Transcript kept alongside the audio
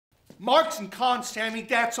Marks and cons, Sammy,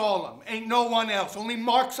 that's all of them. Ain't no one else. Only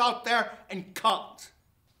marks out there and cons.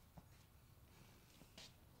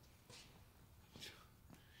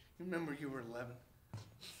 You remember you were 11?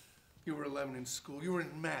 You were 11 in school. You were in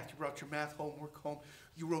math. You brought your math homework home.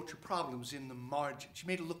 You wrote your problems in the margins. You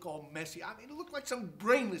made it look all messy. I made it look like some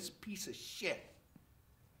brainless piece of shit.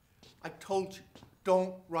 I told you,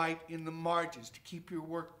 don't write in the margins to keep your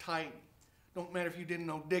work tidy. Don't matter if you didn't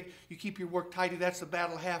know Dick. You keep your work tidy, that's the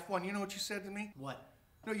battle half won. You know what you said to me? What?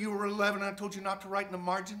 No, you were 11 and I told you not to write in the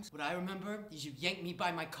margins. What I remember is you yanked me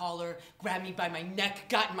by my collar, grabbed me by my neck,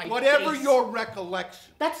 got in my Whatever face. your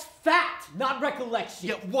recollection. That's fact, not recollection.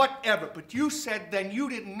 Yeah, whatever. But you said then you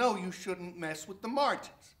didn't know you shouldn't mess with the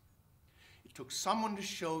margins. It took someone to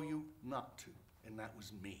show you not to, and that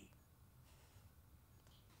was me.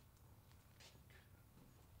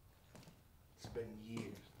 It's been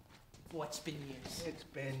years. What's been years? It's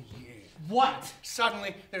been years. What?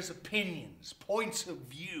 Suddenly, there's opinions, points of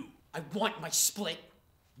view. I want my split.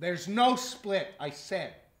 There's no split, I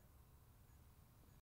said.